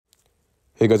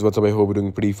Hey guys, what's up? I hope you're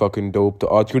doing pretty fucking dope. तो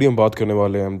आज की video हम बात करने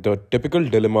वाले हैं the typical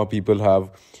dilemma people have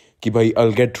कि भाई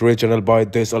I'll get rich and I'll buy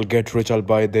this, I'll get rich, I'll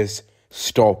buy this.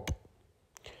 Stop.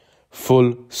 Full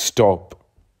stop.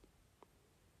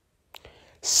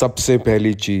 सबसे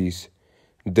पहली चीज,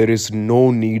 there is no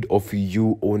need of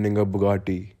you owning a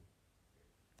Bugatti.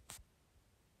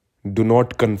 Do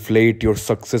not conflate your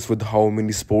success with how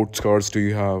many sports cars do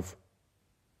you have.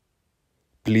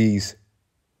 Please.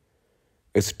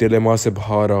 इस dilemma से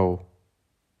बाहर आओ.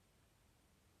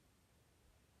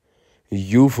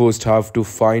 You first have to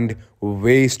find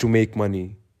ways to make money.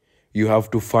 You have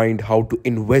to find how to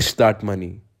invest that money.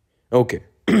 Okay.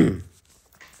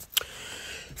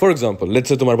 For example,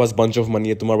 let's say तुम्हारे पास bunch of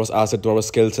money है, तुम्हारे पास asset, तुम्हारे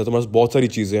पास skills है, तुम्हारे पास बहुत सारी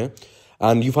चीजें हैं,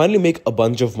 and you finally make a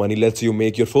bunch of money. Let's say you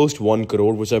make your first 1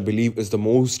 crore, which I believe is the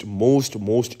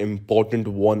most important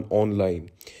one online.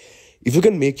 If you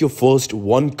can make your first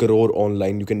 1 crore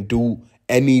online, you can do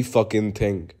any fucking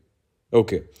thing.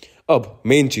 Okay. अब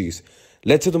main चीज,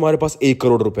 let's say तुम्हारे पास 1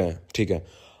 करोड़ रुपए हैं, ठीक है.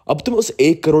 अब तुम उस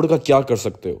 1 करोड़ का क्या कर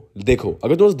सकते हो? देखो,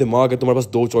 अगर तुम्हारे पास दिमाग है, तुम्हारे पास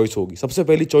 2 चॉइस होगी. सबसे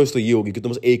पहली चॉइस तो ये होगी कि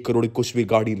तुम उस 1 करोड़ की कुछ भी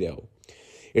गाड़ी ले आओ.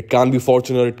 It can be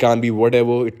Fortuner, it can be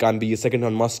whatever, it can be a second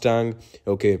hand Mustang,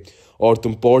 okay. और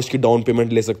तुम पोर्श की डाउन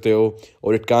पेमेंट ले सकते हो,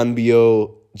 और it can be a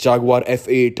Jaguar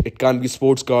F8, it can be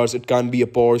sports cars, it can be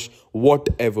a Porsche,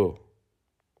 whatever.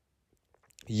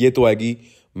 ये तो आएगी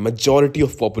majority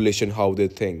of population how they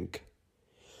think.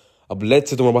 अब लेट्स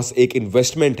से तुम्हारे पास एक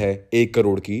इन्वेस्टमेंट है 1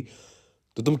 करोड़ की,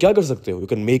 तो तुम क्या कर सकते हो? You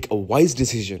can make a wise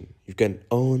decision. You can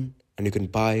earn and you can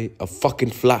buy a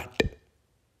fucking flat.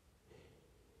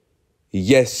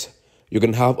 Yes, you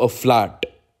can have a flat.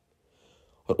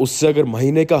 और उससे अगर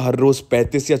महीने का हर रोज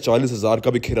 35 या 40 हजार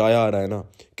का भी किराया आ रहा है ना,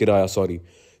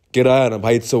 किराया ना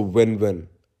भाई, इट्स अ विन विन.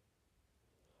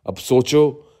 अब सोचो,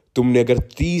 तुमने अगर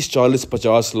 30, 40,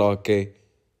 50 लाख के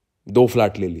 2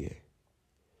 फ्लैट ले लिए,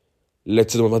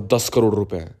 लेट्स से तुम्हारे पास 10 करोड़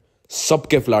रुपए हैं,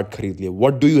 सबके फ्लैट खरीद लिए.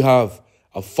 What do you have?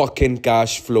 A fucking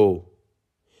cash flow.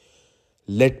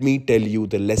 Let me tell you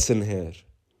the lesson here.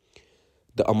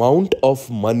 The amount of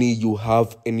money you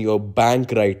have in your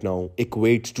bank right now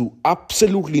equates to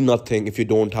absolutely nothing if you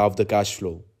don't have the cash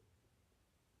flow.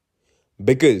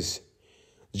 Because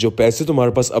जो पैसे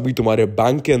तुम्हारे पास अभी तुम्हारे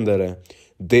bank के अंदर है,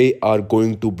 they are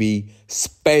going to be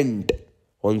spent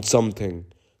on something.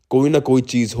 कोई ना कोई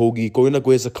चीज होगी, कोई ना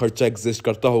कोई ऐसा खर्चा एग्जिस्ट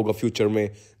करता होगा फ्यूचर में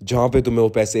जहां पे तुम्हें वो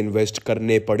पैसे इन्वेस्ट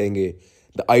करने पड़ेंगे.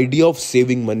 The idea of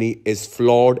saving money is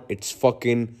flawed. It's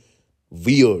fucking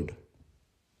weird.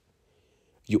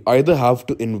 You either have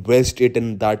to invest it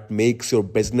in that makes your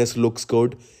business looks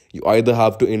good. You either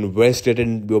have to invest it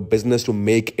in your business to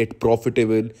make it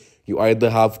profitable. You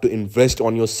either have to invest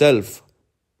on yourself.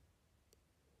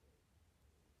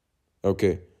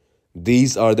 Okay.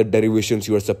 These are the derivations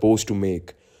you are supposed to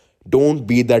make. Don't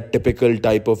be that typical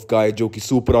type of guy जो कि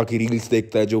सुपरा की reels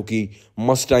देखता है, जो कि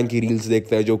Mustang की reels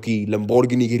देखता है, जो कि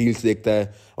लैम्बोर्गिनी की रील्स देखता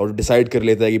है और डिसाइड कर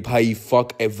लेता है कि भाई फक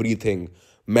एवरीथिंग,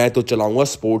 मैं तो चलाऊंगा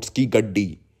स्पोर्ट्स की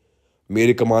गड्डी.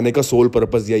 मेरे कमाने का सोल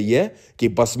पर्पस यही है कि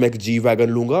बस मैं एक जी वैगन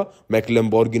लूंगा, मैं एक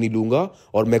लैम्बोर्गिनी लूंगा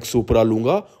और मैं एक सुपरा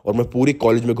लूंगा और मैं पूरी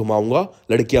कॉलेज में घुमाऊंगा,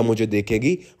 लड़कियां मुझे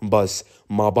देखेगी, बस.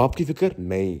 माँ बाप की फिक्र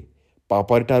नहीं,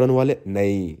 पापा रिटायर होने वाले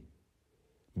नहीं,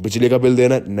 बिजली का बिल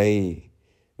देना नहीं,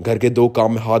 घर के 2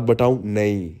 काम में हाथ बटाऊं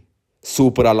नहीं,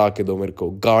 सुपरा ला के दो मेरे को,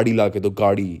 गाड़ी ला के दो,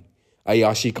 गाड़ी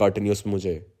अयाशी काटनी उसमें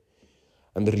मुझे.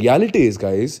 And the reality is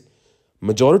guys,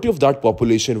 majority of that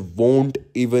population won't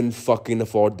even fucking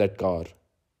afford that car.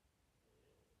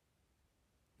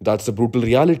 That's the brutal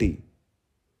reality.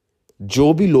 जो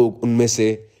भी लोग उनमें से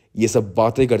ये सब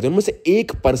बातें करते हैं, उनमें से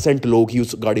 1% लोग ही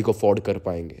उस गाड़ी को अफोर्ड कर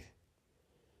पाएंगे,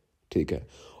 ठीक है.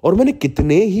 और मैंने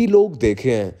कितने ही लोग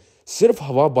देखे हैं सिर्फ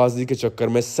हवाबाजी के चक्कर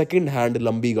में सेकंड हैंड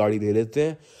लंबी गाड़ी ले लेते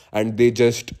हैं and they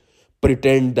just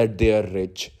pretend that they are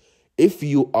rich. If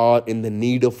you are in the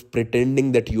need of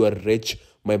pretending that you are rich,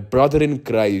 my brother in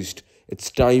Christ,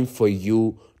 it's time for you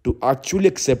to actually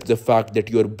accept the fact that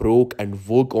you are broke and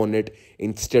work on it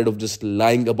instead of just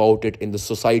lying about it in the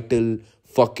societal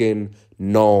fucking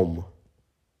norm.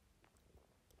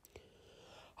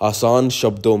 आसान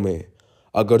शब्दों में,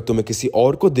 अगर तुम्हें किसी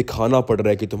और को दिखाना पड़ रहा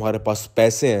है कि तुम्हारे पास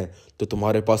पैसे हैं, तो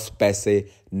तुम्हारे पास पैसे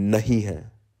नहीं हैं.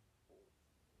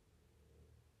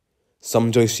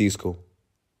 समझो इस चीज को.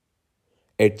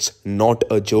 It's not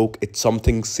a joke, it's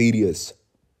something serious.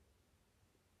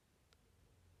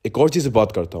 एक और चीज से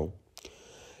बात करता हूं.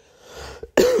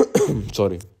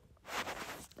 सॉरी.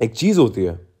 एक चीज होती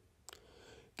है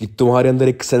कि तुम्हारे अंदर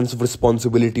एक सेंस ऑफ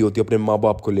रिस्पॉन्सिबिलिटी होती है अपने माँ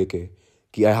बाप को लेके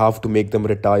कि I have to make them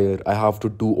retire, I have to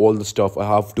do all the stuff, I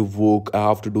have to work, I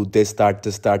have to do this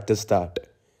that.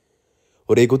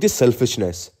 और एक होती है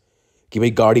सेल्फिशनेस कि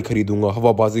भाई गाड़ी खरीदूंगा,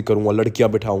 हवाबाजी करूंगा,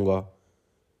 लड़कियां बिठाऊंगा।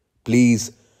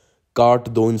 प्लीज काट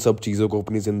दो इन सब चीजों को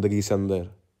अपनी जिंदगी से अंदर,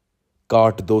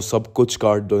 काट दो, सब कुछ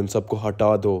काट दो, इन सबको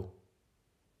हटा दो।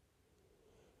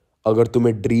 अगर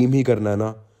तुम्हें ड्रीम ही करना है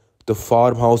ना, तो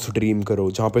फार्म हाउस ड्रीम करो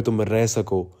जहां पे तुम रह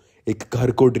सको। एक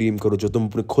घर को ड्रीम करो जो तुम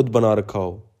अपने खुद बना रखा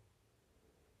हो,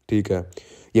 ठीक है।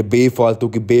 ये बेफालतू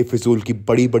की, बेफिजूल की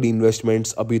बड़ी बड़ी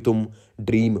इन्वेस्टमेंट्स अभी तुम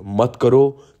ड्रीम मत करो,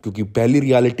 क्योंकि पहली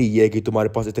रियलिटी ये है कि तुम्हारे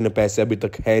पास इतने पैसे अभी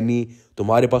तक है नहीं,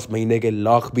 तुम्हारे पास महीने के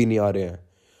लाख भी नहीं आ रहे हैं,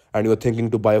 and you are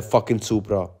thinking to bye a fucking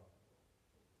सुपरा।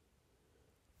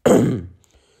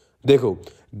 देखो,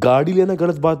 गाड़ी लेना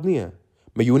गलत बात नहीं है,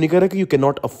 मैं यूं नहीं कह रहा कि you can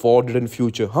not afford it in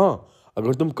future. हाँ,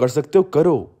 अगर तुम कर सकते हो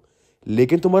करो,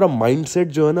 लेकिन तुम्हारा माइंडसेट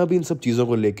जो है ना अभी इन सब चीजों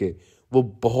को लेके, वो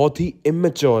बहुत ही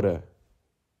इमेच्योर है,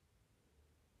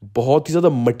 बहुत ही ज्यादा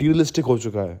मटीरियलिस्टिक हो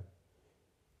चुका है।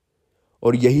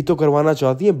 और यही तो करवाना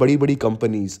चाहती हैं बड़ी बड़ी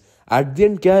कंपनीज। एट द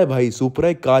एंड क्या है भाई, सुपरा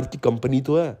एक कार की कंपनी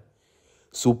तो है,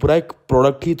 सुपरा एक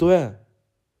प्रोडक्ट ही तो है।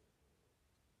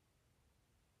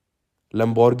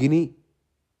 लैम्बोर्गिनी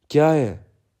क्या है,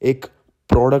 एक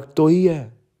प्रोडक्ट तो ही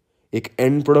है, एक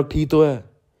एंड प्रोडक्ट ही तो है,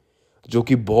 जो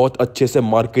कि बहुत अच्छे से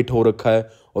मार्केट हो रखा है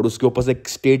और उसके ऊपर से एक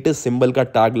स्टेटस सिंबल का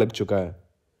टैग लग चुका है,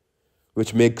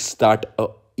 which makes that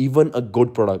even a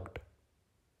good product.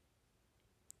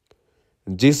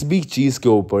 जिस भी चीज के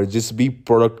ऊपर, जिस भी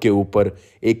प्रोडक्ट के ऊपर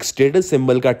एक स्टेटस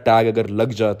सिंबल का टैग अगर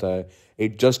लग जाता है,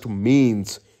 इट जस्ट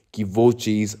मीन्स कि वो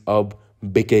चीज अब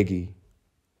बिकेगी।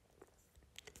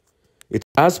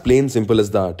 It's as plain simple as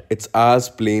that, it's as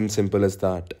plain simple as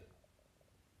that.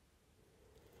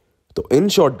 तो इन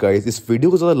शॉर्ट गाइस, इस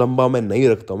वीडियो को ज्यादा लंबा मैं नहीं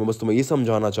रखता हूं, मैं बस तुम्हें ये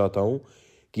समझाना चाहता हूं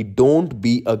कि don't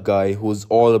be a guy who is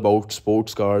all about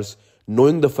sports cars,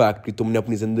 knowing the fact कि तुमने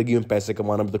अपनी जिंदगी में पैसे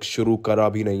कमाना अभी तक शुरू करा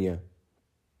भी नहीं है।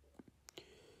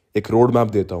 एक रोड मैप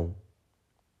देता हूं,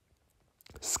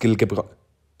 स्किल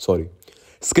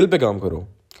पे काम करो।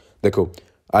 देखो,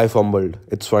 आई fumbled,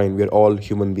 it's fine, we are all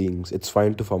human beings, it's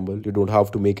fine to fumble, you don't have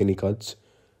to make any cuts,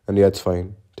 and या इट्स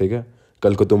फाइन, ठीक है।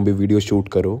 कल को तुम भी वीडियो शूट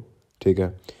करो, ठीक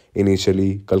है,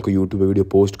 इनिशियली कल को यूट्यूब पे वीडियो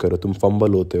पोस्ट करो, तुम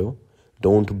फंबल होते हो,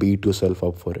 don't beat your self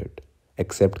up for it,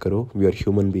 accept करो, वी आर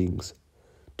ह्यूमन बीइंग्स,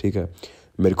 ठीक है।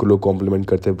 मेरे को लोग कॉम्प्लीमेंट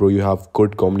करते हैं, bro you have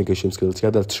good communication skills, या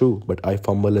that's true, but I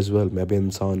fumble as well, मैं भी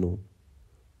इंसान हूँ,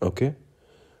 okay.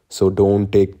 So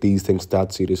don't take these things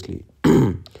that seriously.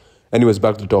 Anyways,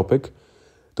 back to topic.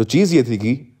 तो चीज़ ये थी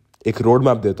कि एक रोड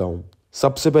मैप देता हूँ,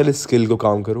 सबसे पहले स्किल को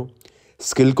काम करो,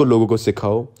 स्किल को लोगों को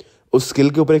सिखाओ, उस स्किल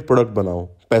के ऊपर एक प्रोडक्ट बनाओ,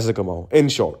 पैसे कमाओ। इन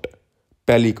शॉर्ट,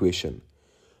 पहली इक्वेशन,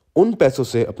 उन पैसों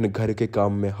से अपने घर के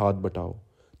काम में हाथ बटाओ,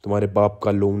 तुम्हारे बाप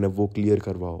का लोन है वो क्लियर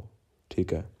करवाओ,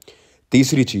 ठीक है।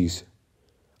 तीसरी चीज,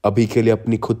 अभी के लिए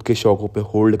अपनी खुद के शौकों पे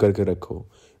होल्ड करके रखो।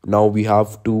 Now we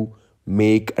have to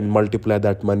make and multiply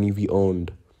that money we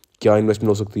earned. क्या इन्वेस्टमेंट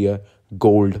हो सकती है?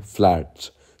 गोल्ड,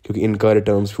 फ्लैट्स, क्योंकि इनका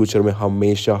रिटर्न्स फ्यूचर में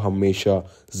हमेशा हमेशा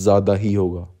ज्यादा ही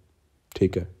होगा,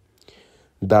 ठीक है।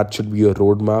 That should be your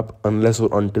road map, unless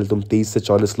और अनटिल तुम 30 से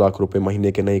 40 लाख रुपए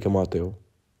महीने के नहीं कमाते हो।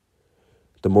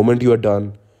 The moment you are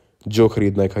done, जो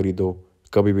खरीदना है खरीदो,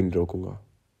 कभी भी नहीं रोकूंगा।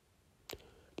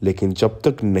 लेकिन जब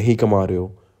तक नहीं कमा रहे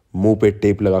हो, मुंह पे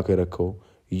टेप लगा के रखो,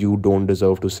 यू डोंट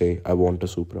डिजर्व टू से I want a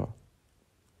सुपरा।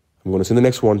 I am gonna see the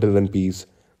next one, till then peace,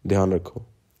 ध्यान रखो।